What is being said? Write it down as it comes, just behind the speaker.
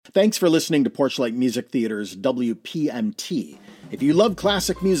Thanks for listening to Porchlight Music Theater's WPMT. If you love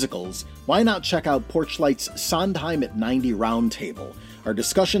classic musicals, why not check out Porchlight's Sondheim at 90 Roundtable, our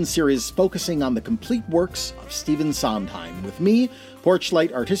discussion series focusing on the complete works of Stephen Sondheim, with me,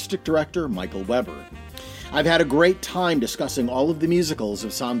 Porchlight Artistic Director Michael Weber. I've had a great time discussing all of the musicals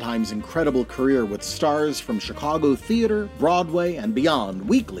of Sondheim's incredible career with stars from Chicago theater, Broadway, and beyond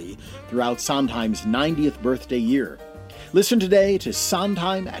weekly throughout Sondheim's 90th birthday year. Listen today to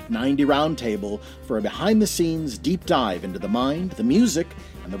Sondheim at 90 Roundtable for a behind-the-scenes deep dive into the mind, the music,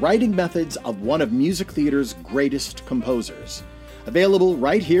 and the writing methods of one of music theater's greatest composers. Available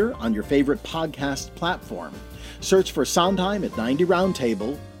right here on your favorite podcast platform. Search for Sondheim at 90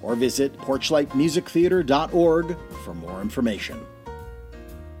 Roundtable or visit porchlightmusictheater.org for more information.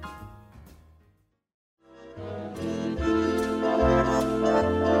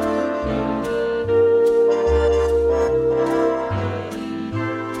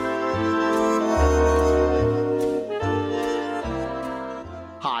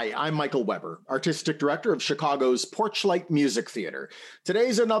 Hi, I'm Michael Weber, Artistic Director of Chicago's Porchlight Music Theater.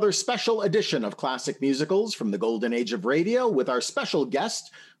 Today's another special edition of Classic Musicals from the Golden Age of Radio with our special guest,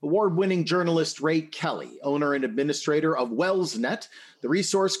 award-winning journalist Ray Kelly, owner and administrator of WellsNet, the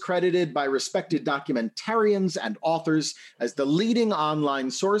resource credited by respected documentarians and authors as the leading online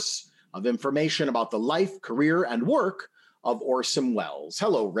source of information about the life, career, and work of Orson Welles.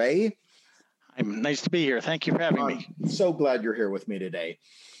 Hello, Ray. Nice to be here. Thank you for having me. I'm so glad you're here with me today.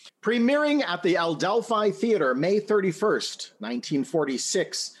 Premiering at the Adelphi Theater May 31st,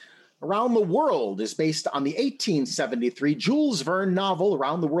 1946, Around the World is based on the 1873 Jules Verne novel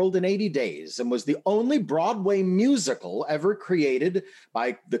Around the World in 80 Days and was the only Broadway musical ever created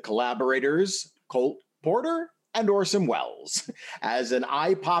by the collaborators Cole Porter and Orson Welles. As an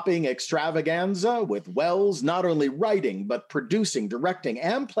eye-popping extravaganza, with Welles not only writing but producing, directing,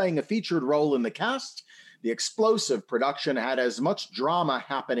 and playing a featured role in the cast, the explosive production had as much drama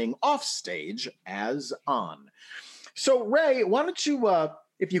happening off stage as on. So, Ray, why don't you,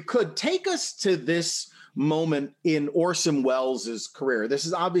 if you could, take us to this moment in Orson Welles' career. This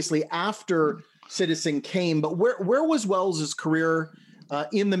is obviously after Citizen Kane, but where was Welles' career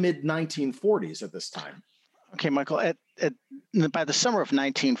in the mid-1940s at this time? Okay, Michael, by the summer of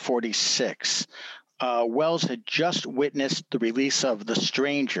 1946, Welles had just witnessed the release of The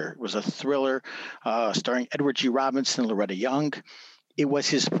Stranger. It was a thriller starring Edward G. Robinson and Loretta Young. It was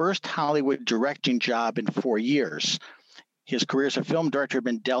his first Hollywood directing job in 4 years. His career as a film director had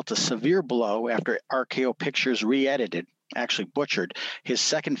been dealt a severe blow after RKO Pictures re-edited, actually butchered, his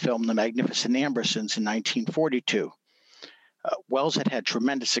second film, The Magnificent Ambersons, in 1942. Welles had had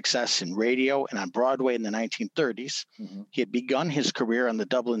tremendous success in radio and on Broadway in the 1930s. Mm-hmm. He had begun his career on the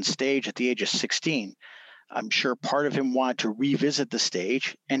Dublin stage at the age of 16. I'm sure part of him wanted to revisit the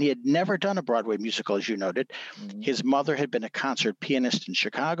stage, and he had never done a Broadway musical, as you noted. Mm-hmm. His mother had been a concert pianist in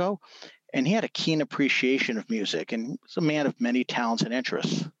Chicago, and he had a keen appreciation of music, and was a man of many talents and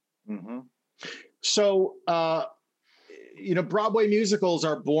interests. Mm-hmm. So, Broadway musicals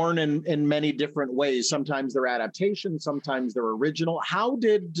are born in many different ways. Sometimes they're adaptations, sometimes they're original. How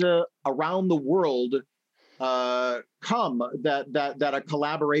did Around the World come that a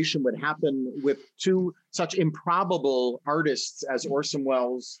collaboration would happen with two such improbable artists as Orson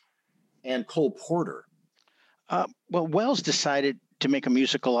Welles and Cole Porter? Well, Welles decided to make a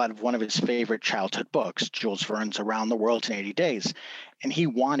musical out of one of his favorite childhood books, Jules Verne's Around the World in 80 Days, and he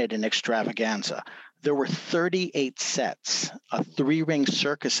wanted an extravaganza. There were 38 sets, a 3-ring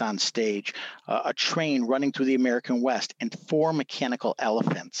circus on stage, a train running through the American West, and 4 mechanical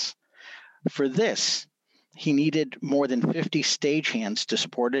elephants. For this, he needed more than 50 stagehands to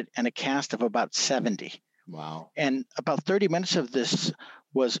support it and a cast of about 70. Wow. And about 30 minutes of this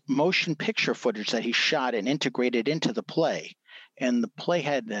was motion picture footage that he shot and integrated into the play. And the play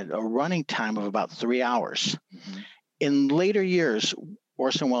had a running time of about 3 hours. Mm-hmm. In later years,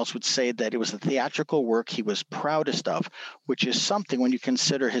 Orson Welles would say that it was the theatrical work he was proudest of, which is something when you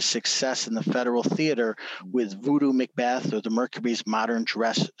consider his success in the Federal Theater with Voodoo Macbeth or the Mercury's Modern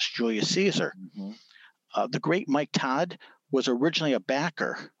Dress Julius Caesar. Mm-hmm. The great Mike Todd was originally a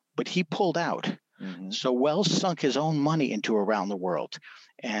backer, but he pulled out. Mm-hmm. So Welles sunk his own money into Around the World.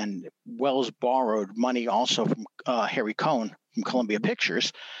 And Welles borrowed money also from Harry Cohn from Columbia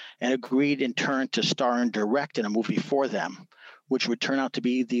Pictures and agreed in turn to star and direct in a movie for them, which would turn out to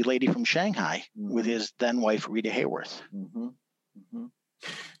be The Lady from Shanghai, mm-hmm. with his then wife, Rita Hayworth. Mm-hmm. Mm-hmm.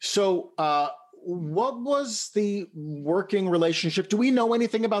 So what was the working relationship? Do we know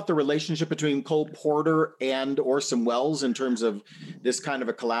anything about the relationship between Cole Porter and Orson Welles in terms of this kind of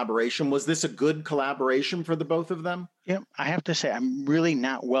a collaboration? Was this a good collaboration for the both of them? Yeah, I have to say I'm really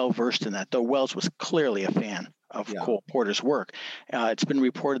not well versed in that, though Welles was clearly a fan of Cole Porter's work. It's been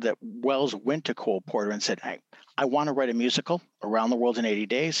reported that Welles went to Cole Porter and said, I want to write a musical, Around the World in 80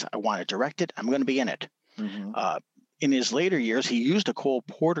 Days. I want to direct it. I'm going to be in it. Mm-hmm. In his later years, he used a Cole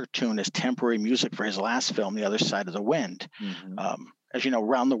Porter tune as temporary music for his last film, The Other Side of the Wind. Mm-hmm. As you know,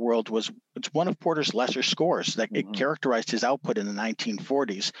 Around the World it's one of Porter's lesser scores that it characterized his output in the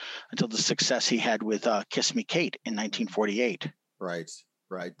 1940s until the success he had with Kiss Me Kate in 1948. Right.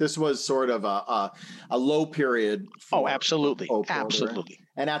 This was sort of a low period. Absolutely. Absolutely.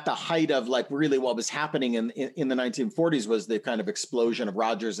 And at the height of like really what was happening in the 1940s was the kind of explosion of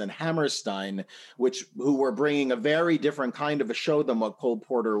Rodgers and Hammerstein, who were bringing a very different kind of a show than what Cole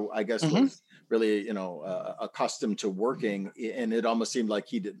Porter, I guess, was really, accustomed to working. And it almost seemed like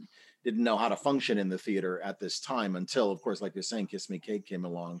he didn't know how to function in the theater at this time until, of course, like you're saying, Kiss Me Kate came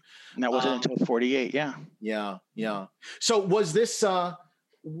along. And that wasn't until 48. Yeah. Yeah. So was this a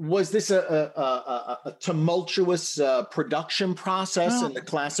tumultuous production process in the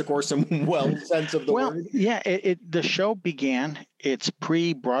classic Orson Welles sense of the word? Yeah, the show began its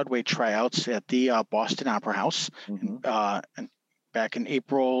pre-Broadway tryouts at the Boston Opera House back in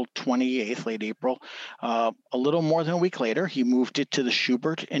April 28th, late April. A little more than a week later, he moved it to the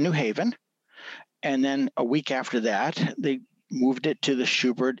Shubert in New Haven. And then a week after that, they moved it to the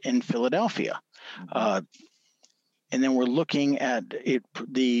Shubert in Philadelphia. And then we're looking at it.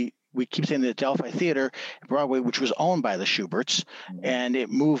 We keep saying the Delphi Theater, Broadway, which was owned by the Shuberts, and it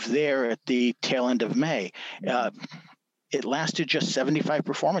moved there at the tail end of May. It lasted just 75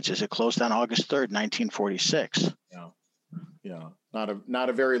 performances. It closed on August 3rd, 1946. Yeah, not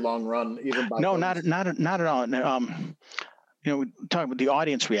a very long run, even by not at all. We talk about the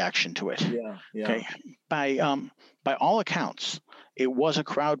audience reaction to it. Yeah. Okay, by all accounts, it was a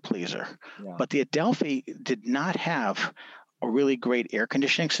crowd pleaser, but the Adelphi did not have a really great air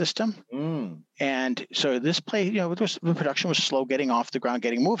conditioning system. And so this play, the production was slow getting off the ground,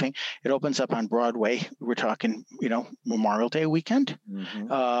 getting moving. It opens up on Broadway. We're talking, Memorial Day weekend.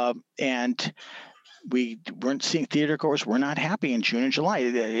 And we weren't seeing theater goers. We're not happy in June and July.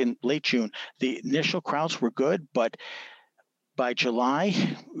 In late June, the initial crowds were good, but by July,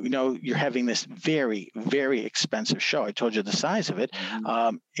 you're having this very, very expensive show. I told you the size of it,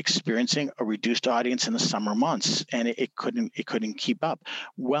 experiencing a reduced audience in the summer months, and it couldn't keep up.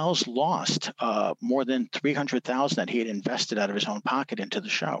 Welles lost more than $300,000 that he had invested out of his own pocket into the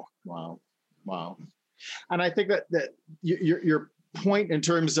show. Wow. And I think that your point in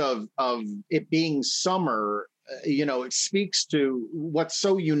terms of it being summer, it speaks to what's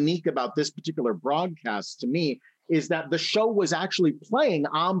so unique about this particular broadcast to me. Is that the show was actually playing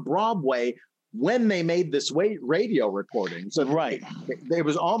on Broadway when they made this radio recording. So it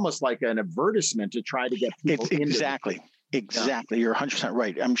was almost like an advertisement to try to get people Exactly. You're 100%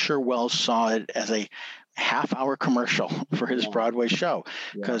 right. I'm sure Welles saw it as a half-hour commercial for his Broadway show,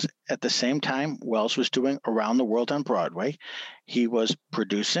 because at the same time Welles was doing Around the World on Broadway, he was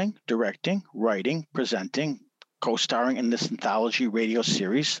producing, directing, writing, presenting, co-starring in this anthology radio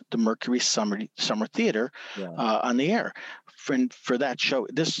series, the Mercury Summer Theater, on the air. For that show,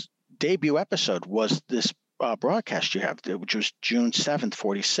 this debut episode was this broadcast you have, which was June 7th,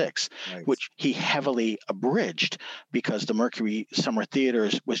 46, which he heavily abridged because the Mercury Summer Theater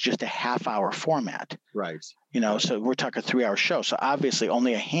was just a half-hour format. Right. So we're talking a 3-hour show. So obviously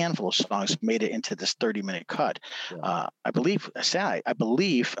only a handful of songs made it into this 30-minute cut. I believe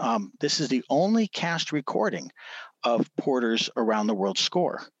this is the only cast recording of Porter's Around the World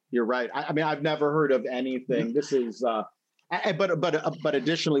score. You're right. I mean, I've never heard of anything. This is, but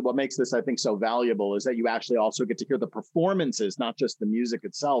additionally, what makes this, I think, so valuable is that you actually also get to hear the performances, not just the music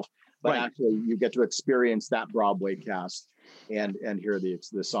itself, but actually you get to experience that Broadway cast and hear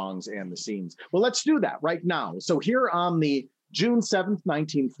the songs and the scenes. Well, let's do that right now. So here on the June 7th,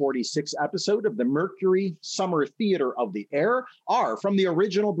 1946 episode of the Mercury Summer Theater of the Air are from the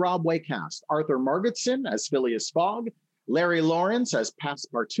original Broadway cast: Arthur Margetson as Phileas Fogg, Larry Lawrence as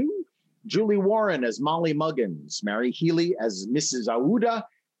Passepartout, Julie Warren as Molly Muggins, Mary Healy as Mrs. Aouda,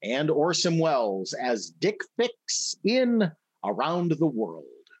 and Orson Welles as Dick Fix in Around the World.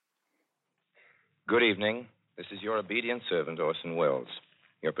 Good evening. This is your obedient servant, Orson Welles,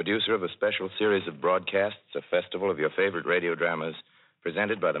 your producer of a special series of broadcasts, a festival of your favorite radio dramas,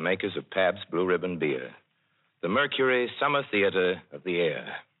 presented by the makers of Pabst Blue Ribbon Beer. The Mercury Summer Theater of the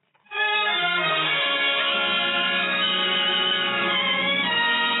Air.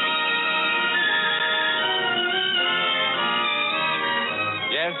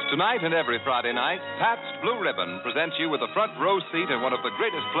 Tonight and every Friday night, Pabst Blue Ribbon presents you with a front row seat in one of the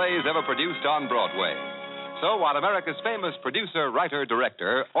greatest plays ever produced on Broadway. So while America's famous producer, writer,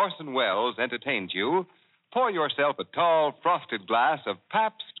 director, Orson Welles, entertains you, pour yourself a tall, frosted glass of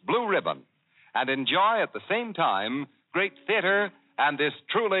Pabst Blue Ribbon and enjoy at the same time great theater and this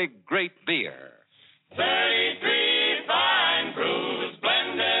truly great beer. 33 fine brews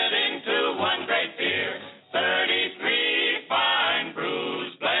blended into one great beer. 33 fine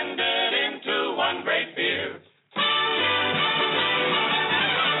brews blended into one great beer.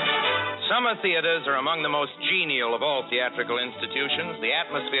 Summer theaters are among the most genial of all theatrical institutions. The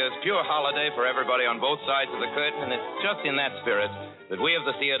atmosphere is pure holiday for everybody on both sides of the curtain, and it's just in that spirit that we of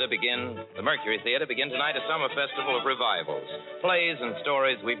the Mercury Theater, begin tonight a summer festival of revivals. Plays and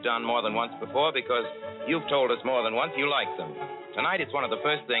stories we've done more than once before because you've told us more than once you like them. Tonight, it's one of the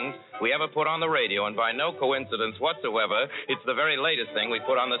first things we ever put on the radio, and by no coincidence whatsoever, it's the very latest thing we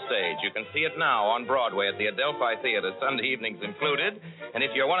put on the stage. You can see it now on Broadway at the Adelphi Theater, Sunday evenings included. And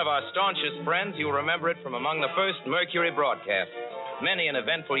if you're one of our staunchest friends, you'll remember it from among the first Mercury broadcasts. Many an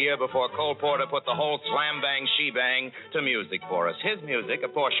eventful year before Cole Porter put the whole slam-bang, she-bang to music for us. His music, a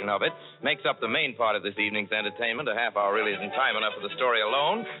portion of it, makes up the main part of this evening's entertainment. A half hour really isn't time enough for the story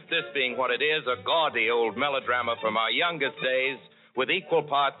alone. This being what it is, a gaudy old melodrama from our youngest days with equal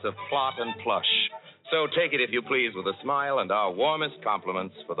parts of plot and plush. So take it, if you please, with a smile and our warmest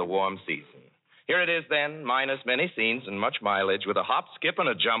compliments for the warm season. Here it is, then, minus many scenes and much mileage, with a hop, skip, and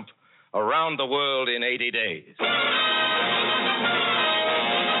a jump around the world in 80 days.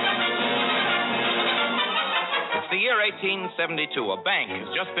 The year 1872, a bank has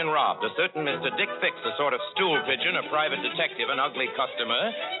just been robbed. A certain Mr. Dick Fix, a sort of stool pigeon, a private detective, an ugly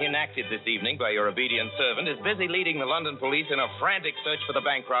customer, enacted this evening by your obedient servant, is busy leading the London police in a frantic search for the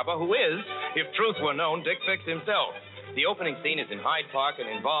bank robber, who is, if truth were known, Dick Fix himself. The opening scene is in Hyde Park, and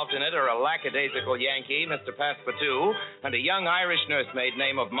involved in it are a lackadaisical Yankee, Mr. Passepartout, and a young Irish nursemaid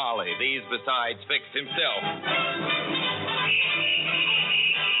named of Molly. These besides Fix himself.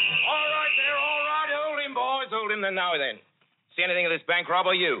 Hold him then. Now then. See anything of this bank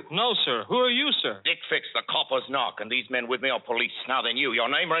robber, you? No, sir. Who are you, sir? Dick Fix, the copper's knock, and these men with me are police. Now then, you, your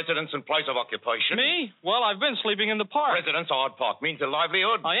name, residence, and place of occupation. Me? Well, I've been sleeping in the park. Residence, Odd Park, means a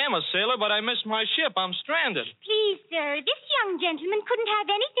livelihood. I am a sailor, but I missed my ship. I'm stranded. Please, sir, this young gentleman couldn't have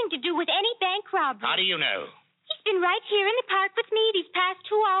anything to do with any bank robbery. How do you know? He's been right here in the park with me these past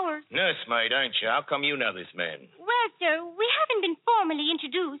 2 hours. Nursemaid, ain't you? How come you know this man? Well, sir, we haven't been formally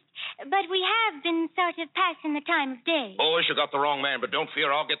introduced, but we have been sort of passing the time of day. Boys, you got the wrong man, but don't fear,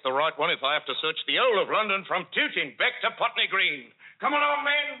 I'll get the right one if I have to search the whole of London from Tooting Beck to Putney Green. Come along,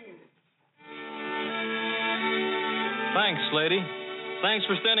 men. Thanks, lady. Thanks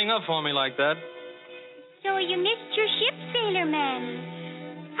for standing up for me like that. So you missed your ship, sailor man.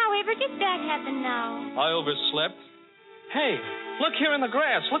 However did that happen now? I overslept. Hey, look here in the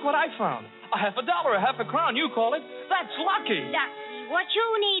grass. Look what I found. $50, a crown, you call it. That's lucky. Lucky. What you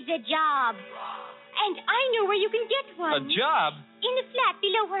need's a job. And I know where you can get one. A job? In the flat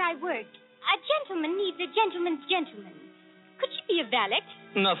below where I work. A gentleman needs a gentleman's gentleman. Could you be a valet?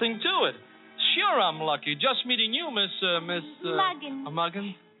 Nothing to it. Sure, I'm lucky. Just meeting you, Miss... Muggins.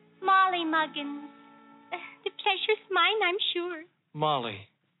 Muggins? Molly Muggins. The pleasure's mine, I'm sure. Molly.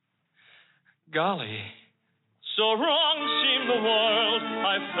 Golly. So wrong seemed the world,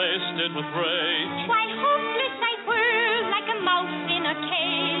 I faced it with rage. While hopeless I whirled like a mouse in a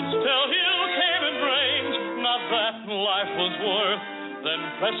cage. Till you came in range, not that life was worth, then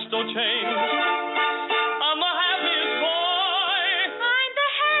presto change. I'm the happiest boy. I'm the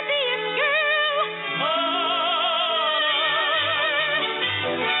happiest girl.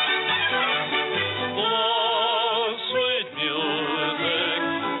 Blow sweet music,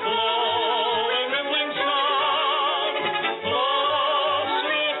 blow rippling song, blow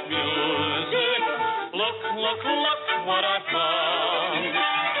sweet music. Look, look, look what I found.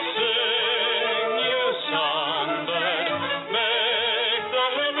 Sing you songbird, make the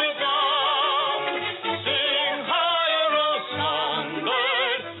wind resound. Sing higher, oh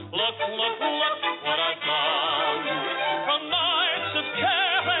songbird. Look, look, look what I found. From nights of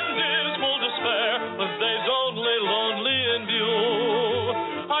care and dismal despair, with days only lonely in view,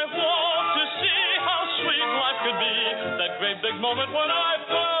 I walked to see how sweet life could be. That great big moment when I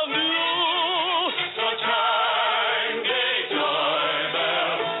found you. So chime, gay joy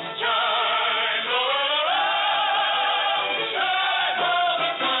bells, chime all around. Chime all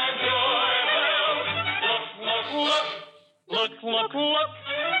the time, joy bells. Look, look, look, look, look, look,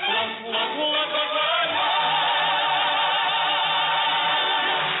 look, look, look what I found.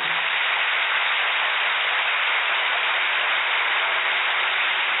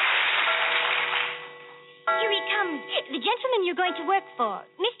 gentleman you're going to work for,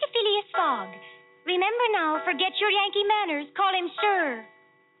 Mr. Phileas Fogg. Remember now, forget your Yankee manners. Call him sir.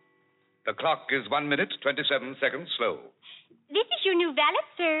 The clock is 1 minute, 27 seconds slow. This is your new valet,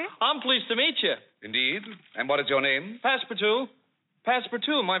 sir. I'm pleased to meet you. Indeed. And what is your name? Passepartout.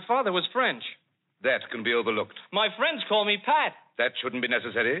 Passepartout. My father was French. That can be overlooked. My friends call me Pat. That shouldn't be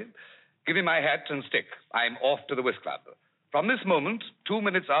necessary. Give me my hat and stick. I'm off to the whist club. From this moment, 2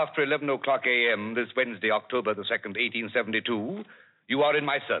 minutes after 11 o'clock a.m., this Wednesday, October the 2nd, 1872, you are in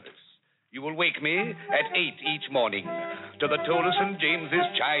my service. You will wake me at 8 each morning to the toll of St. James's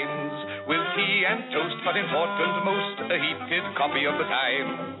chimes with tea and toast, but important most, a heated copy of the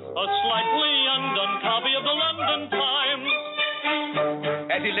Times. A slightly undone copy of the London Times.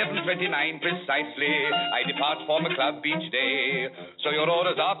 At 11:29 precisely, I depart for my club each day. So your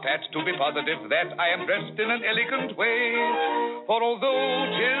orders are, Pat, to be positive that I am dressed in an elegant way. For although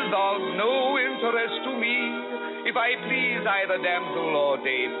 'tis of no interest to me, if I please either damsel or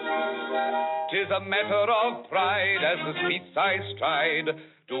dame, 'tis a matter of pride as the streets I stride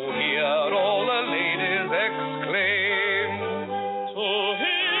to hear all the ladies exclaim. To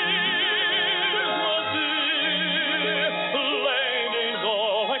hear the ladies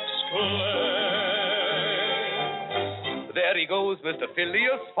all exclaim. There he goes, Mr.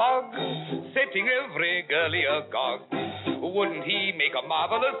 Phileas Fogg, setting every girlie agog. Wouldn't he make a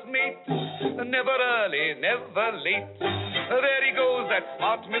marvelous mate? Never early, never late. There he goes, that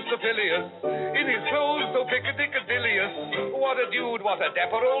smart Mr. Phileas, in his clothes so piccadillious. What a dude, what a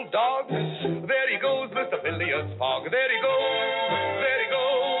dapper old dog. There he goes, Mr. Phileas Fogg. There he goes, there he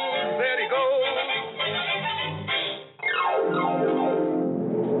goes, there he goes.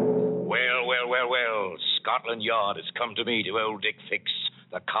 Well. Scotland Yard has come to me, to old Dick Fix.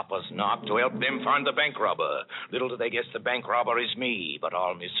 The coppers knocked to help them find the bank robber. Little do they guess the bank robber is me, but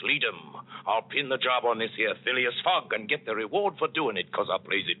I'll mislead 'em. I'll pin the job on this here Phileas Fogg and get the reward for doing it, 'cause I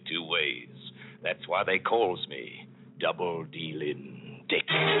plays it 2 ways. That's why they calls me Double Dealin' Dick.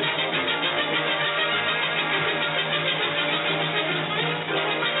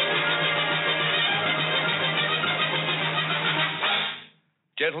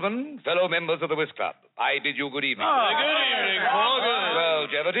 Gentlemen, fellow members of the whist club, I bid you good evening. Good evening, Fogg. Well,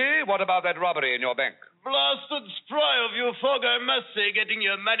 Jeopardy, what about that robbery in your bank? Blasted spry of you, Fogg, I must say, getting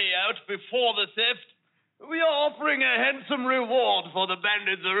your money out before the theft. We are offering a handsome reward for the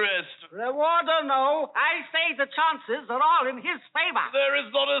bandit's arrest. Reward or no, I say the chances are all in his favor. There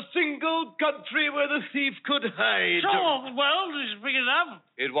is not a single country where the thief could hide. So, the world is big enough.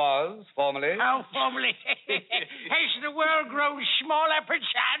 It was, formerly. How formally? Has the world grown smaller,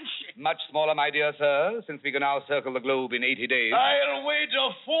 perchance? Much smaller, my dear sir, since we can now circle the globe in 80 days. I'll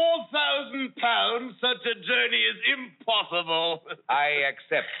wager £4,000 such a journey is impossible. I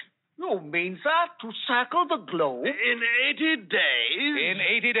accept. You mean, sir, to circle the globe? In 80 days? In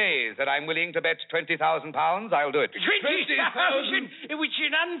 80 days, and I'm willing to bet £20,000 I'll do it. 20,000, which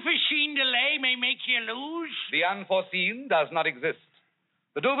an unforeseen delay may make you lose. The unforeseen does not exist.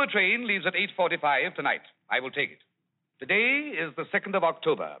 The Dover train leaves at 8:45 tonight. I will take it. Today is the 2nd of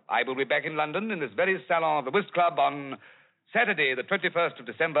October. I will be back in London in this very salon of the Whist Club on Saturday, the 21st of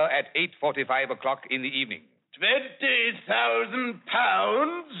December at 8:45 o'clock in the evening.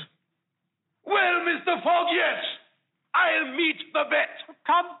 £20,000? Well, Mr. Fogg, yes. I'll meet the bet.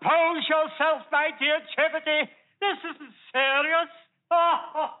 Compose yourself, my dear Chevity. This isn't serious.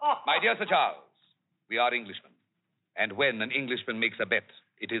 My dear Sir Charles, we are Englishmen. And when an Englishman makes a bet,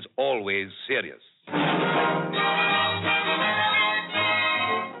 it is always serious.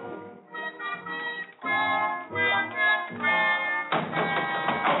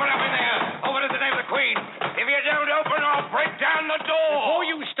 Before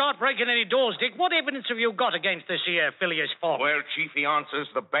you start breaking any doors, Dick, what evidence have you got against this here Phileas Fogg? Well, Chief, he answers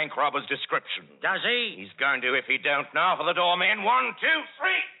the bank robber's description. Does he? He's going to if he don't. Now for the door, men. 1, 2,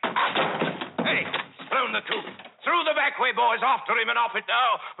 3. Hey, he's blown the coop. Through the back way, boys. After him and off it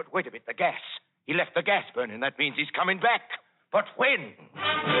now. But wait a bit, the gas. He left the gas burning. That means he's coming back. But when? 80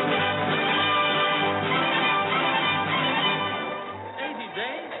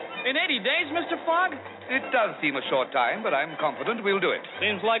 days? In 80 days, Mr. Fogg? It does seem a short time, but I'm confident we'll do it.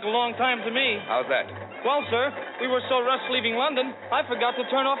 Seems like a long time to me. How's that? Well, sir, we were so rushed leaving London, I forgot to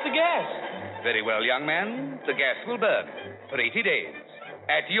turn off the gas. Very well, young man. The gas will burn for 80 days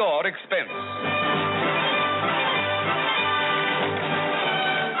at your expense.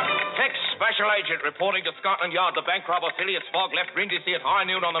 Fix, special agent, reporting to Scotland Yard. The bank robber Phileas Fogg left Brindisi at high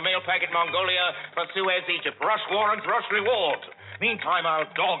noon on the mail packet Mongolia for Suez, Egypt. Rush warrant, rush reward. Meantime, I'll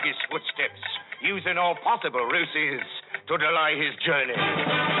dog his footsteps, using all possible ruses to delay his journey.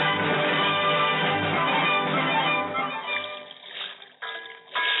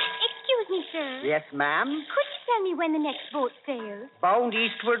 Yes, ma'am. Could you tell me when the next boat sails? Bound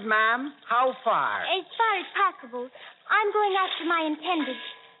eastward, ma'am. How far? As far as possible. I'm going after my intended,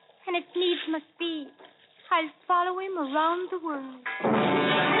 and if needs must be, I'll follow him around the world.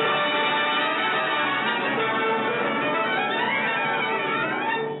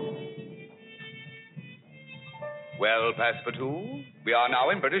 Well, Passepartout, we are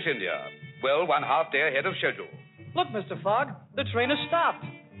now in British India. Well, 1/2 day ahead of schedule. Look, Mr. Fogg, the train has stopped.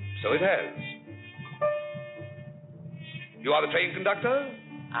 So it has. You are the train conductor?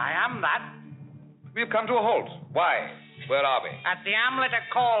 I am that. We've come to a halt. Why? Where are we? At the hamlet of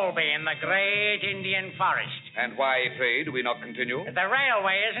Colby in the great Indian forest. And why, pray, do we not continue? The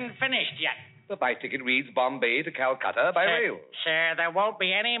railway isn't finished yet. But my ticket reads Bombay to Calcutta by rail. Sir, there won't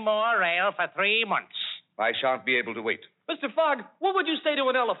be any more rail for 3 months. I shan't be able to wait. Mr. Fogg, what would you say to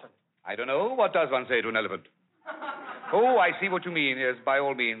an elephant? I don't know. What does one say to an elephant? Oh, I see what you mean. Yes, by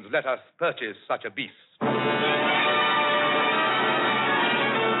all means, let us purchase such a beast.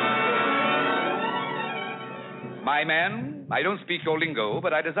 My man, I don't speak your lingo,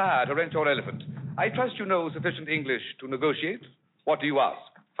 but I desire to rent your elephant. I trust you know sufficient English to negotiate. What do you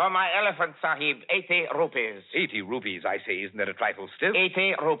ask? For my elephant, Sahib, 80 rupees. 80 rupees, I say. Isn't that a trifle stiff?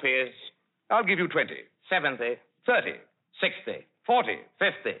 80 rupees. I'll give you 20. 70. 30. 60. 40.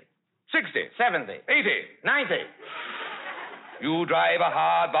 50. 60. 70. 80. 90. You drive a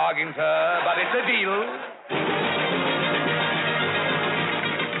hard bargain, sir, but it's a deal.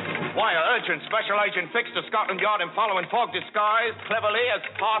 Wire urgent. Special agent fixed to Scotland Yard and following Fogg disguised cleverly as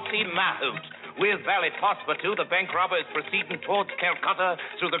Parsi Mahout. With valid Passepartout, the bank robber is proceeding towards Calcutta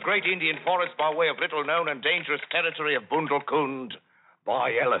through the great Indian forest by way of little-known and dangerous territory of Bundelkund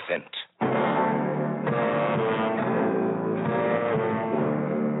by elephant.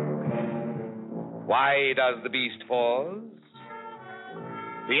 Why does the beast pause?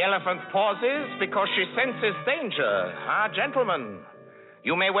 The elephant pauses because she senses danger. Gentlemen,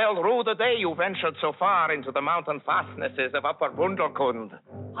 you may well rue the day you ventured so far into the mountain fastnesses of Upper Bundelkund.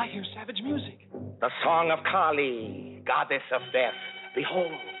 I hear savage music. The song of Kali, goddess of death.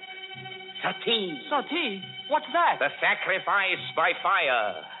 Behold, Sati. Sati? What's that? The sacrifice by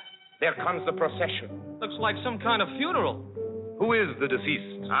fire. There comes the procession. Looks like some kind of funeral. Who is the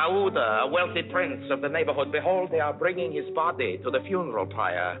deceased? Aouda, a wealthy prince of the neighborhood. Behold, they are bringing his body to the funeral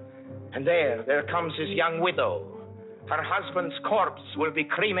pyre. And there comes his young widow. Her husband's corpse will be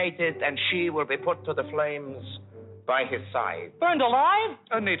cremated, and she will be put to the flames by his side. Burned alive?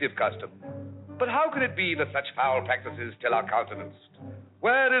 A native custom. But how can it be that such foul practices still are countenanced?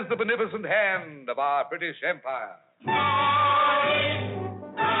 Where is the beneficent hand of our British Empire?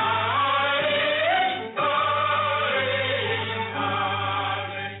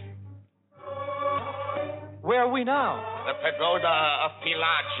 Where are we now? The pagoda of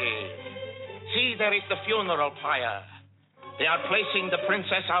Pilaji. See, there is the funeral pyre. They are placing the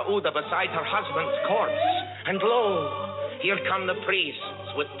Princess Aouda beside her husband's corpse. And lo, here come the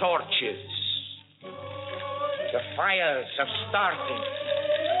priests with torches. The fires have started.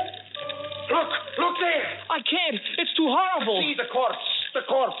 Look there. I can't. It's too horrible. See the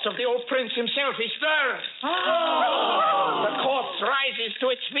corpse of the old prince himself. He stirs. The corpse rises to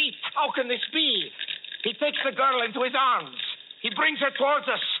its feet. How can this be? He takes the girl into his arms. He brings her towards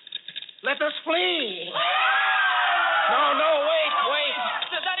us. Let us flee. No, wait.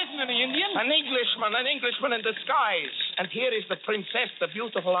 That isn't any Indian. An Englishman in disguise. And here is the princess, the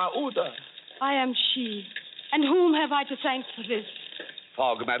beautiful Aouda. I am she. And whom have I to thank for this?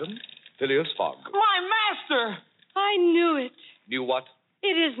 Fogg, madam. Phileas Fogg. My master! I knew it. Knew what?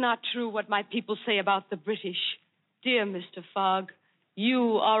 It is not true what my people say about the British. Dear Mr. Fogg,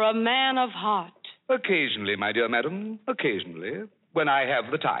 you are a man of heart. Occasionally, my dear madam. Occasionally. When I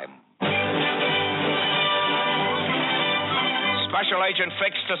have the time. Special agent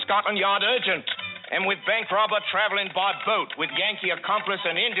fixed to Scotland Yard urgent. And with bank robber traveling by boat with Yankee accomplice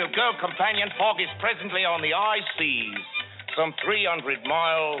and Indian girl companion, Fogg is presently on the high seas, some 300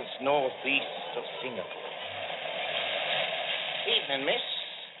 miles northeast of Singapore. Evening, miss.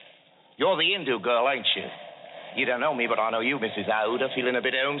 You're the Hindu girl, ain't you? You don't know me, but I know you, Mrs. Aouda. Feeling a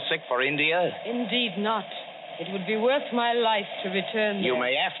bit homesick for India? Indeed not. It would be worth my life to return there. You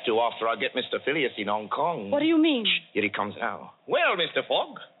may have to after I get Mr. Phileas in Hong Kong. What do you mean? Here he comes now. Well, Mr.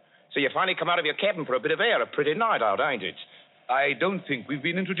 Fogg, so you finally come out of your cabin for a bit of air. A pretty night out, ain't it? I don't think we've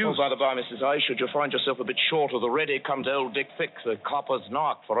been introduced. Oh, by the by, Mrs. A, should you find yourself a bit short of the ready, come to old Dick Thick, the copper's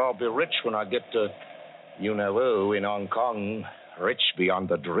knock, for I'll be rich when I get to, you know who, in Hong Kong. Rich beyond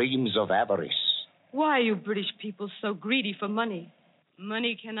the dreams of avarice. Why are you British people so greedy for money?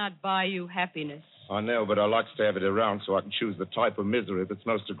 Money cannot buy you happiness. I know, but I like to have it around so I can choose the type of misery that's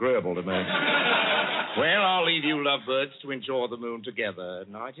most agreeable to me. Well, I'll leave you lovebirds to enjoy the moon together.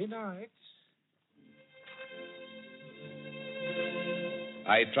 Nighty-night.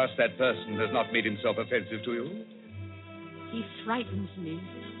 I trust that person has not made himself offensive to you. He frightens me.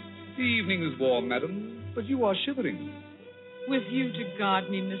 The evening is warm, madam, but you are shivering. With you to guard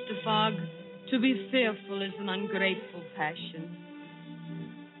me, Mr. Fogg, to be fearful is an ungrateful passion.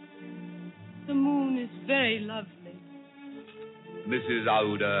 The moon is very lovely. Mrs.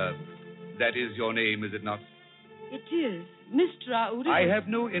 Aouda, that is your name, is it not? It is. Mr. Aouda. I have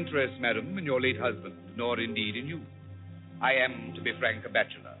no interest, madam, in your late husband, nor indeed in you. I am, to be frank, a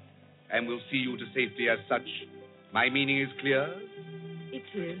bachelor, and will see you to safety as such. My meaning is clear? It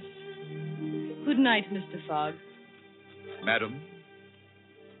is. Good night, Mr. Fogg. Madam,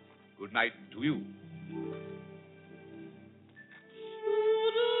 good night to you.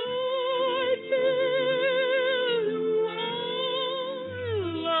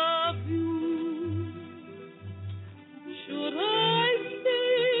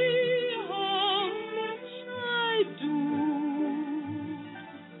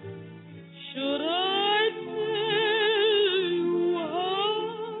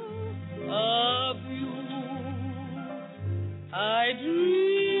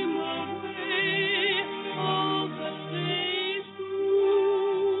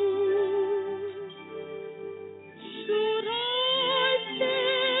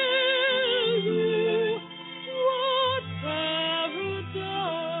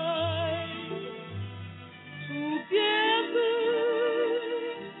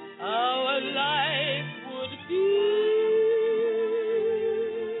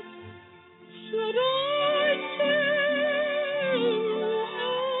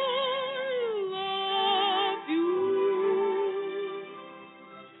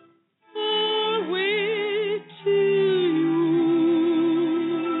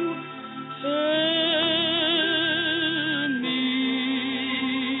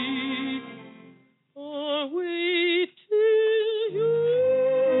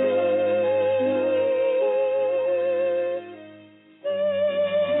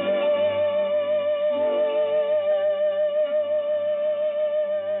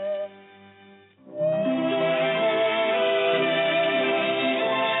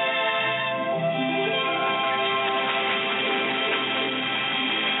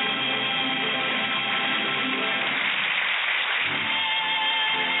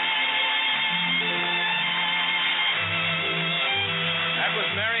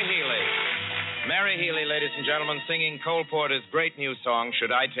 Ladies and gentlemen, singing Cole Porter's great new song,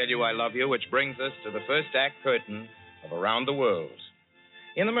 Should I Tell You I Love You, which brings us to the first act curtain of Around the World.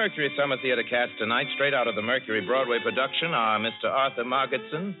 In the Mercury Summer Theater cast tonight, straight out of the Mercury Broadway production, are Mr. Arthur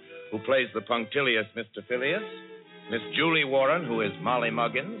Margetson, who plays the punctilious Mr. Phileas, Miss Julie Warren, who is Molly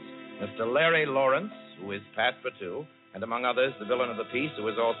Muggins, Mr. Larry Lawrence, who is Passepartout, and among others, the villain of the piece, who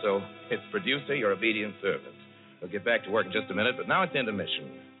is also its producer, your obedient servant. We'll get back to work in just a minute, but now it's intermission.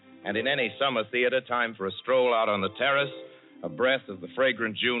 And in any summer theater, time for a stroll out on the terrace, a breath of the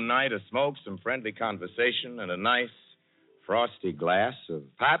fragrant June night, a smoke, some friendly conversation, and a nice, frosty glass of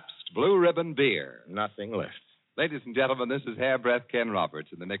Pabst Blue Ribbon Beer. Nothing left. Ladies and gentlemen, this is Hairbreath Ken Roberts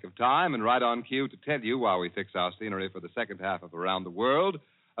in the nick of time and right on cue to tell you, while we fix our scenery for the second half of Around the World,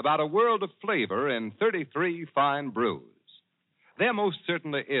 about a world of flavor in 33 fine brews. There most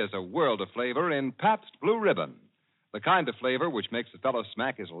certainly is a world of flavor in Pabst Blue Ribbon. The kind of flavor which makes a fellow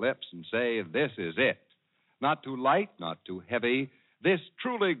smack his lips and say, this is it. Not too light, not too heavy. This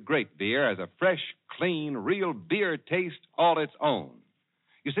truly great beer has a fresh, clean, real beer taste all its own.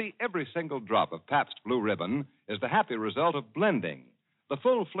 You see, every single drop of Pabst Blue Ribbon is the happy result of blending, the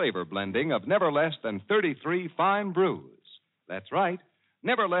full flavor blending of never less than 33 fine brews. That's right,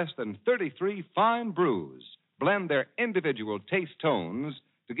 never less than 33 fine brews blend their individual taste tones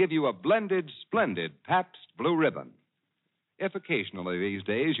to give you a blended, splendid Pabst Blue Ribbon. If occasionally these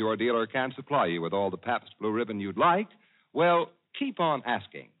days your dealer can't supply you with all the Pabst Blue Ribbon you'd like, well, keep on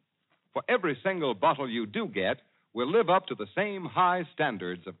asking. For every single bottle you do get will live up to the same high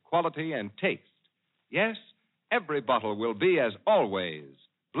standards of quality and taste. Yes, every bottle will be, as always,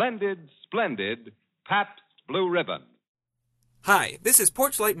 blended, splendid Pabst Blue Ribbon. Hi, this is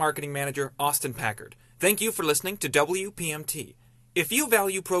Porchlight Marketing Manager Austin Packard. Thank you for listening to WPMT. If you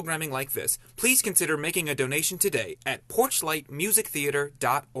value programming like this, please consider making a donation today at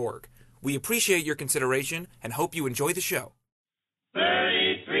porchlightmusictheater.org. We appreciate your consideration and hope you enjoy the show.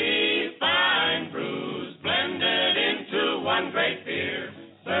 33 fine brews blended into one great beer.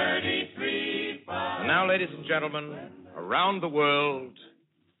 33 fine. And now, ladies and gentlemen, Around the World,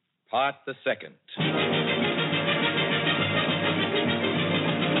 Part the Second.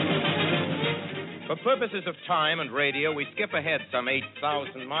 For purposes of time and radio, we skip ahead some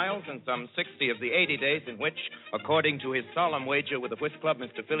 8,000 miles and some 60 of the 80 days in which, according to his solemn wager with the whist club,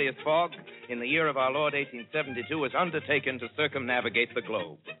 Mr. Phileas Fogg, in the year of our Lord 1872, was undertaken to circumnavigate the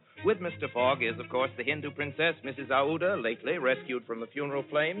globe. With Mr. Fogg is, of course, the Hindu princess, Mrs. Aouda, lately rescued from the funeral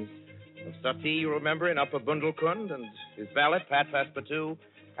flames, of Sati, you remember, in Upper Bundelkund, and his valet, Pat Passepartout,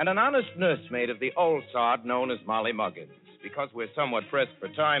 and an honest nursemaid of the old sod known as Molly Muggins. Because we're somewhat pressed for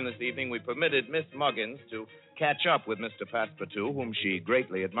time this evening, we permitted Miss Muggins to catch up with Mr. Passepartout, whom she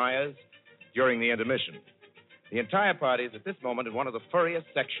greatly admires, during the intermission. The entire party is at this moment in one of the furriest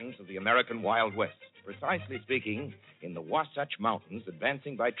sections of the American Wild West. Precisely speaking, in the Wasatch Mountains,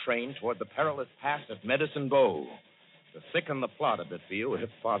 advancing by train toward the perilous pass of Medicine Bow. To thicken the plot a bit for you, if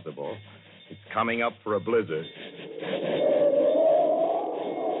possible, it's coming up for a blizzard.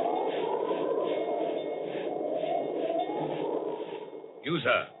 You,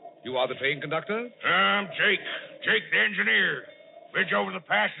 sir. You are the train conductor? I'm Jake. Jake, the engineer. Bridge over the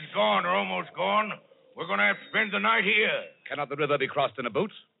pass is gone, or almost gone. We're going to have to spend the night here. Cannot the river be crossed in a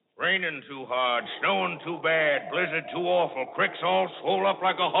boat? Raining too hard, snowing too bad, blizzard too awful, creeks all swole up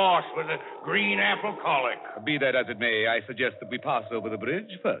like a horse with a green apple colic. Be that as it may, I suggest that we pass over the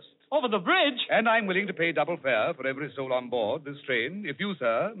bridge first. Over the bridge? And I'm willing to pay double fare for every soul on board this train if you,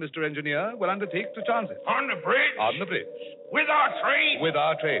 sir, Mr. Engineer, will undertake to chance it. On the bridge? On the bridge. With our train? With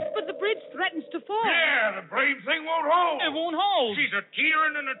our train. But the bridge threatens to fall. Yeah, the brave thing won't hold. It won't hold. She's a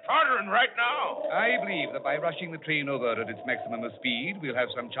teetering and a tottering right now. I believe that by rushing the train over at its maximum of speed, we'll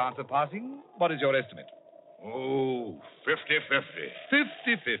have some chance of passing. What is your estimate? Oh, 50-50.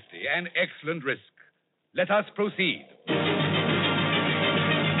 50-50, an excellent risk. Let us proceed.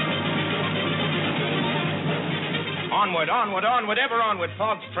 Onward, onward, onward, ever onward.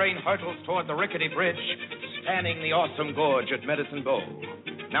 Fogg's train hurtles toward the rickety bridge, spanning the awesome gorge at Medicine Bow.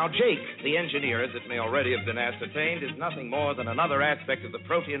 Now, Jake, the engineer, as it may already have been ascertained, is nothing more than another aspect of the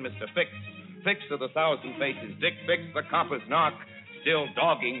protean Mr. Fix. Fix of the thousand faces, Dick Fix, the copper's knock, still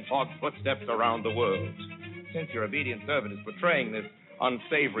dogging Fogg's footsteps around the world. Since your obedient servant is portraying this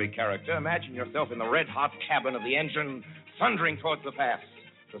unsavory character, imagine yourself in the red-hot cabin of the engine, thundering towards the pass.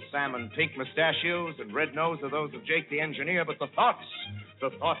 The salmon-pink mustachios and red nose are those of Jake the engineer, but the thoughts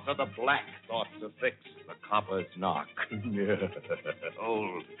are the black thoughts of Fix, the copper's knock.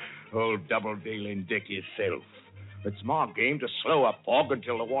 old double-dealing Dick himself. It's my game to slow up Fogg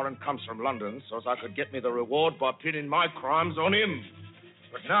until the warrant comes from London, so's I could get me the reward by pinning my crimes on him.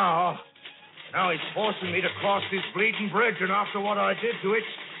 But now he's forcing me to cross this bleeding bridge, and after what I did to it,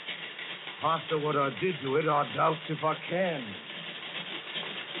 I doubt if I can.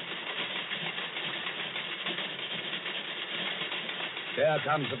 There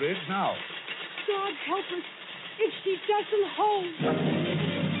comes the bridge now. God help us if she doesn't hold.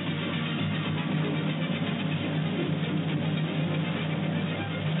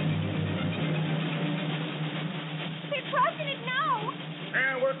 We're crossing it now.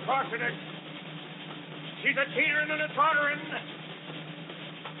 Yeah, we're crossing it. She's a teetering and a tottering.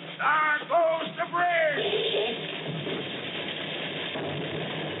 There goes the bridge.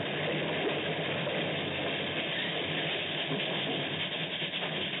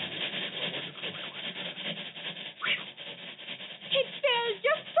 It fell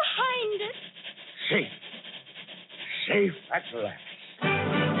just behind us. Safe at last.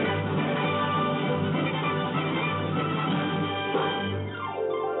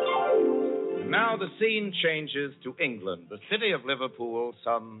 Now the scene changes to England, the city of Liverpool,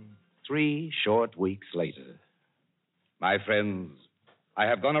 some 3 short weeks later. My friends, I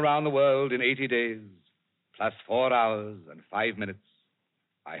have gone around the world in 80 days, plus 4 hours and 5 minutes.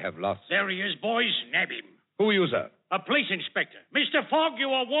 I have lost. There he is, boys. Nab him. Who are you, sir? A police inspector. Mr. Fogg, you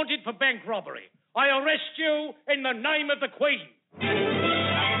are wanted for bank robbery. I arrest you in the name of the Queen.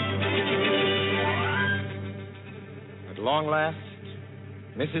 At long last,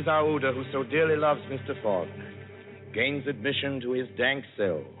 Mrs. Aouda, who so dearly loves Mr. Fogg, gains admission to his dank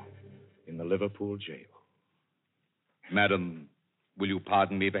cell in the Liverpool jail. Madam, will you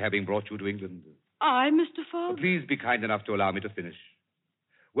pardon me for having brought you to England? I, Mr. Fogg? Please be kind enough to allow me to finish.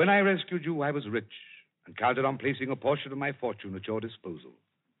 When I rescued you, I was rich and counted on placing a portion of my fortune at your disposal.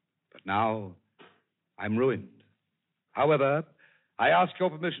 But now, I'm ruined. However, I ask your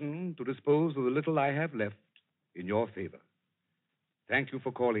permission to dispose of the little I have left in your favor. Thank you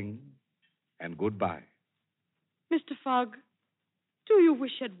for calling, and goodbye. Mr. Fogg, do you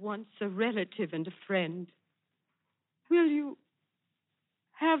wish at once a relative and a friend? Will you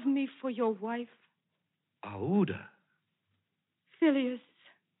have me for your wife? Aouda. Phileas,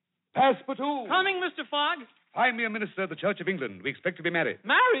 Passepartout! Coming, Mr. Fogg. Find me a minister of the Church of England. We expect to be married.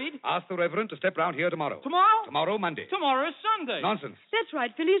 Married? Ask the Reverend to step round here tomorrow. Tomorrow? Tomorrow, Monday. Tomorrow is Sunday. Nonsense. That's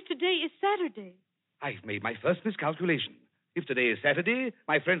right, Phileas. Today is Saturday. I've made my first miscalculation. If today is Saturday,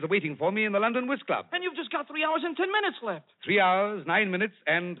 my friends are waiting for me in the London Whist Club. And you've just got 3 hours and 10 minutes left. 3 hours, 9 minutes,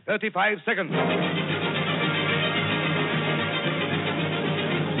 and 35 seconds.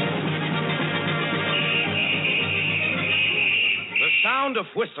 The sound of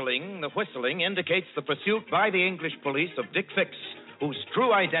whistling, the whistling indicates the pursuit by the English police of Dick Fix, whose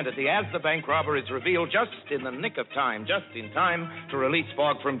true identity as the bank robber is revealed just in the nick of time, just in time to release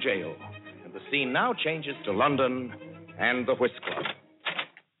Fogg from jail. And the scene now changes to London and the Whist Club.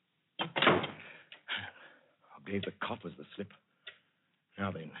 I gave the coppers the slip.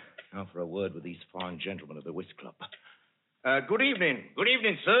 Now then, now for a word with these fine gentlemen of the Whist Club. Good evening. Good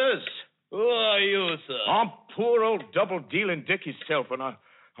evening, sirs. Who are you, sir? I'm poor old double-dealing Dick himself, and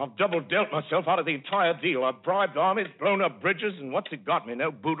I've double-dealt myself out of the entire deal. I've bribed armies, blown up bridges, and what's it got me?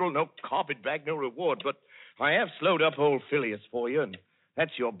 No boodle, no carpetbag, no reward. But I have slowed up old Phileas for you, and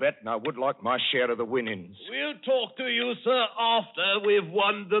that's your bet, and I would like my share of the winnings. We'll talk to you, sir, after we've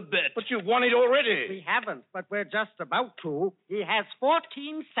won the bet. But you've won it already. We haven't, but we're just about to. He has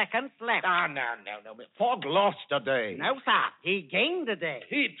 14 seconds left. No. Fogg lost today. No, sir. He gained a day.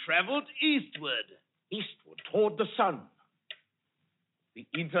 He traveled eastward. Eastward, toward the sun. The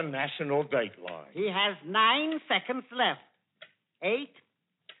international dateline. He has 9 seconds left. 8,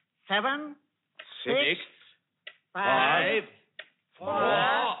 7, 6, 5,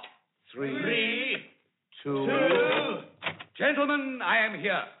 4, 3, 2. Gentlemen, I am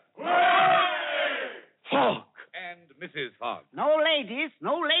here. Fogg! And Mrs. Fogg. No ladies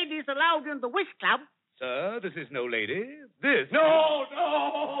allowed in the whist club. Sir, this is no lady. This. No!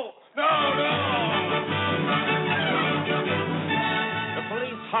 The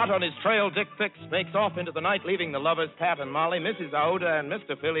police, hot on his trail, Dick Fix makes off into the night, leaving the lovers, Pat and Molly, Mrs. Aouda, and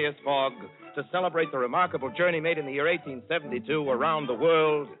Mr. Phileas Fogg to celebrate the remarkable journey made in the year 1872 around the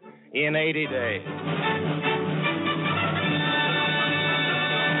world in 80 days.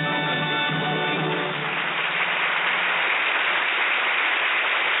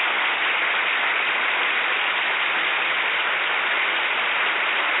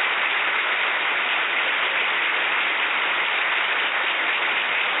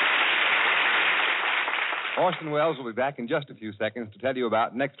 Orson Welles will be back in just a few seconds to tell you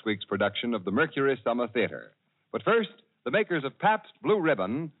about next week's production of the Mercury Summer Theater. But first, the makers of Pabst Blue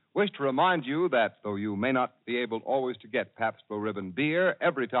Ribbon wish to remind you that though you may not be able always to get Pabst Blue Ribbon beer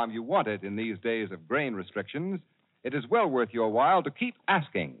every time you want it in these days of grain restrictions, it is well worth your while to keep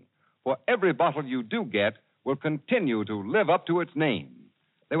asking, for every bottle you do get will continue to live up to its name.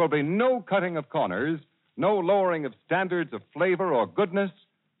 There will be no cutting of corners, no lowering of standards of flavor or goodness,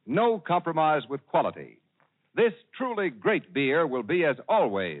 no compromise with quality. This truly great beer will be, as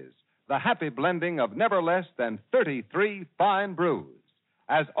always, the happy blending of never less than 33 fine brews.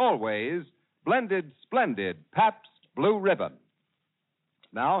 As always, blended splendid Pabst Blue Ribbon.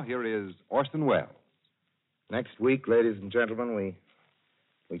 Now, here is Orson Welles. Next week, ladies and gentlemen,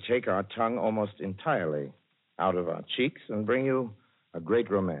 we take our tongue almost entirely out of our cheeks and bring you a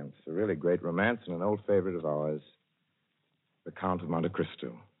great romance, a really great romance, and an old favorite of ours, The Count of Monte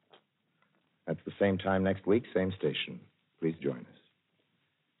Cristo. That's the same time next week, same station. Please join us.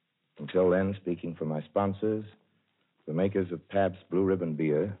 Until then, speaking for my sponsors, the makers of Pabst Blue Ribbon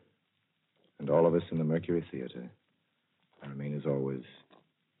beer, and all of us in the Mercury Theater, I remain, as always,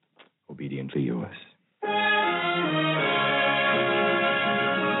 obediently yours.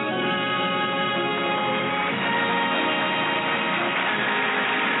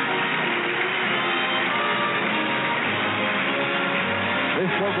 This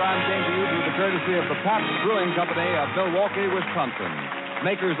program came to you through the courtesy of the Pabst Brewing Company of Milwaukee, Wisconsin,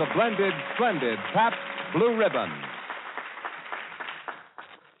 makers of blended, splendid Pabst Blue Ribbon.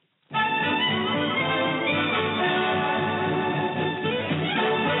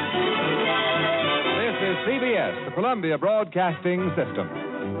 This is CBS, the Columbia Broadcasting System.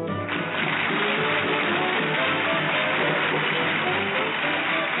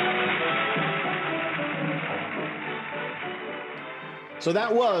 So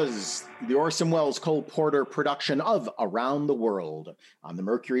that was the Orson Welles Cole Porter production of Around the World on the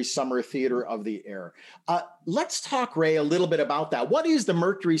Mercury Summer Theater of the Air. Let's talk, Ray, a little bit about that. What is the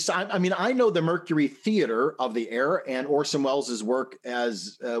Mercury? I mean, I know the Mercury Theater of the Air and Orson Welles' work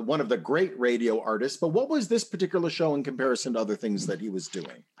as one of the great radio artists, but what was this particular show in comparison to other things that he was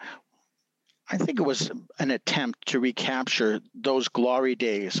doing? I think it was an attempt to recapture those glory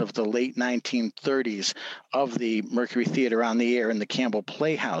days of the late 1930s of the Mercury Theater on the Air and the Campbell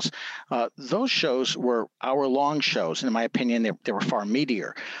Playhouse. Those shows were hour-long shows. In my opinion, they were far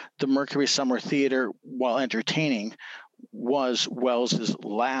meatier. The Mercury Summer Theater, while entertaining, was Wells's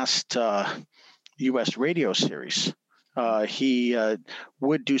last U.S. radio series. He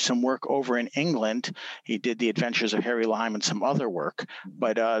would do some work over in England. He did The Adventures of Harry Lime and some other work,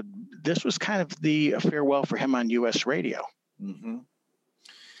 but this was kind of the farewell for him on U.S. radio. Mm-hmm.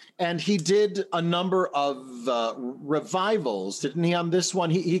 And he did a number of revivals, didn't he? On this one,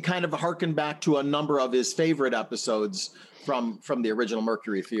 he kind of harkened back to a number of his favorite episodes from the original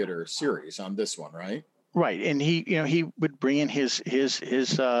Mercury Theater series on this one, right? Right, and he would bring in his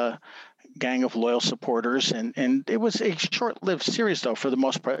gang of loyal supporters, and it was a short-lived series, though. For the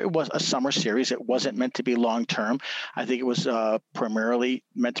most part, it was a summer series. It wasn't meant to be long-term. I think it was primarily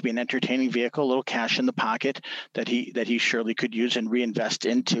meant to be an entertaining vehicle, a little cash in the pocket that he surely could use and reinvest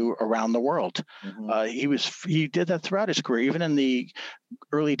into around the world. Mm-hmm. He did that throughout his career, even in the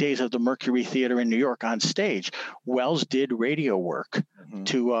early days of the Mercury Theater in New York on stage. Wells did radio work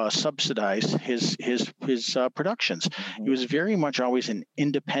to subsidize his productions. He was very much always an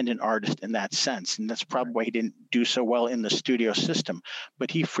independent artist in that sense, and that's probably why he didn't do so well in the studio system. But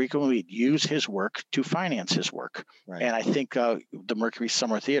he frequently used his work to finance his work, and I think the Mercury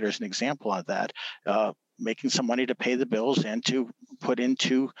Summer Theater is an example of that. Making some money to pay the bills and to put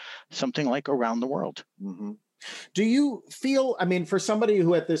into something like Around the World. Mm-hmm. Do you feel, I mean, for somebody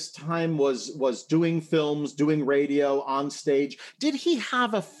who at this time was doing films, doing radio, on stage, did he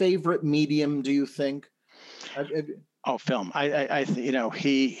have a favorite medium, do you think? Oh, film.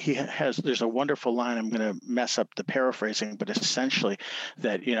 He has, there's a wonderful line, I'm going to mess up the paraphrasing, but essentially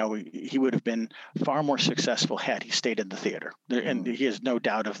that, he would have been far more successful had he stayed in the theater. And he has no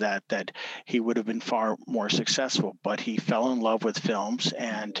doubt of that he would have been far more successful, but he fell in love with films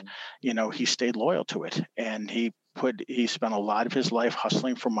and, he stayed loyal to it. And he spent a lot of his life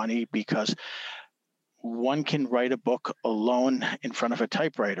hustling for money, because one can write a book alone in front of a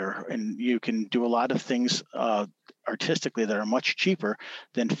typewriter, and you can do a lot of things artistically that are much cheaper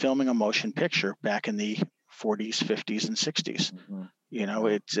than filming a motion picture back in the 40s, 50s, and 60s.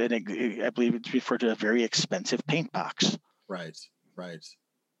 Mm-hmm. I believe it's referred to a very expensive paint box. Right.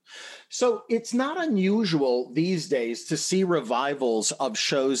 So it's not unusual these days to see revivals of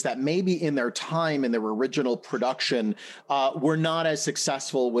shows that maybe in their time, in their original production, were not as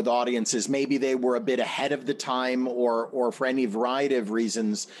successful with audiences. Maybe they were a bit ahead of the time, or for any variety of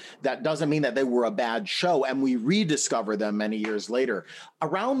reasons. That doesn't mean that they were a bad show, and we rediscover them many years later.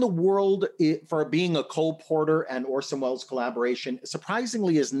 Around the World, for being a Cole Porter and Orson Welles collaboration,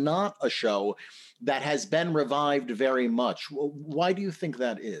 surprisingly is not a show that has been revived very much. Why do you think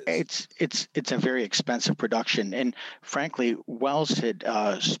that is? It's a very expensive production, and frankly, Welles had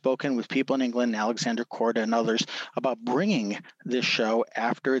spoken with people in England, Alexander Korda and others, about bringing this show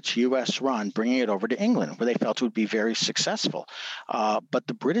after its U.S. run, bringing it over to England, where they felt it would be very successful. But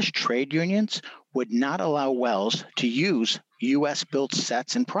the British trade unions would not allow Welles to use U.S.-built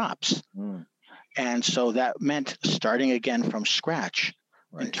sets and props. And so that meant starting again from scratch.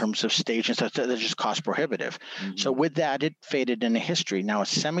 Right. In terms of stage and stuff, that's just cost prohibitive. Mm-hmm. So with that, it faded into history. Now, a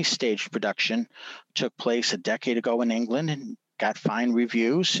semi-staged production took place a decade ago in England and got fine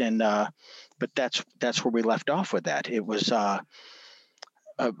reviews, and but that's where we left off with that. It was a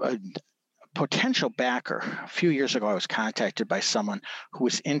potential backer. A few years ago, I was contacted by someone who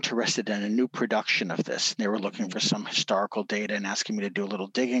was interested in a new production of this. They were looking for some historical data and asking me to do a little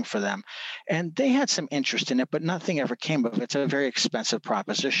digging for them. And they had some interest in it, but nothing ever came of it. It's a very expensive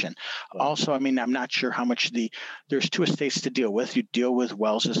proposition. Wow. Also, I'm not sure how much there's two estates to deal with. You deal with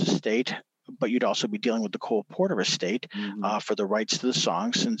Wells's estate, but you'd also be dealing with the Cole Porter estate for the rights to the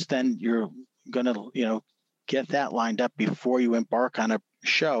songs. And then you're going to, get that lined up before you embark on a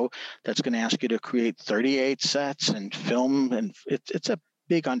show that's going to ask you to create 38 sets and film, and it's a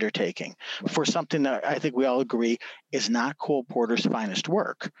big undertaking for something that I think we all agree is not Cole Porter's finest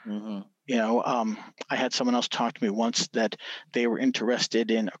work. Mm-hmm. I had someone else talk to me once that they were interested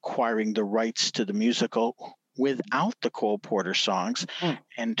in acquiring the rights to the musical without the Cole Porter songs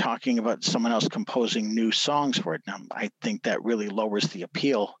and talking about someone else composing new songs for it. Now, I think that really lowers the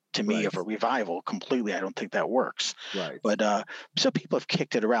appeal to me of a revival completely. I don't think that works. Right. But so people have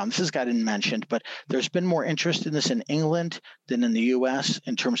kicked it around. This has gotten mentioned, but there's been more interest in this in England than in the U.S.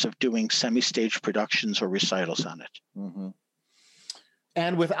 in terms of doing semi-stage productions or recitals on it. Mm-hmm.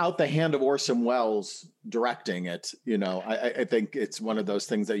 And without the hand of Orson Welles directing it, I think it's one of those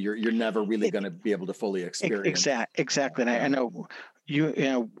things that you're never really going to be able to fully experience. Exactly. And I know, you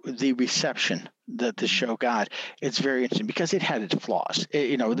know, the reception that the show got, it's very interesting because it had its flaws.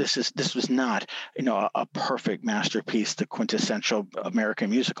 This was not, a perfect masterpiece, the quintessential American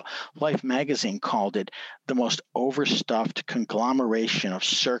musical. Life magazine called it the most overstuffed conglomeration of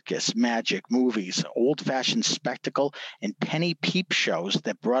circus, magic, movies, old-fashioned spectacle, and penny peep shows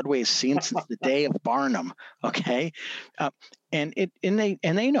that Broadway has seen since the day of Barnum. Okay. And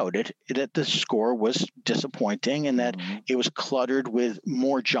they noted that the score was disappointing and that it was cluttered with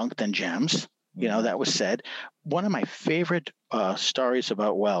more junk than gems. That was said. One of my favorite stories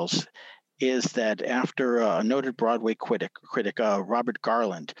about Wells is that after a noted Broadway critic Robert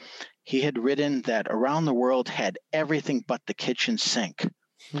Garland, he had written that Around the World had everything but the kitchen sink.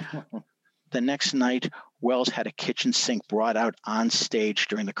 The next night, Wells had a kitchen sink brought out on stage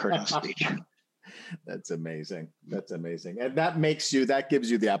during the curtain speech. That's amazing. That's amazing. And that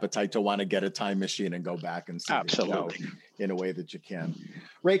gives you the appetite to want to get a time machine and go back and see the show in a way that you can.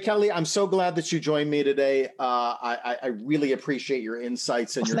 Ray Kelly, I'm so glad that you joined me today. I really appreciate your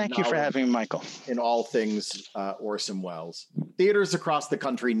insights and your thank you for having me, Michael. In all things Orson Welles. Theaters across the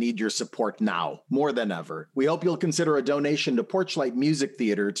country need your support now, more than ever. We hope you'll consider a donation to Porchlight Music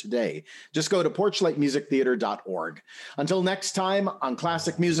Theater today. Just go to porchlightmusictheater.org. Until next time, on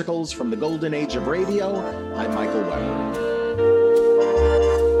Classic Musicals from the Golden Age of Radio, I'm Michael Weber.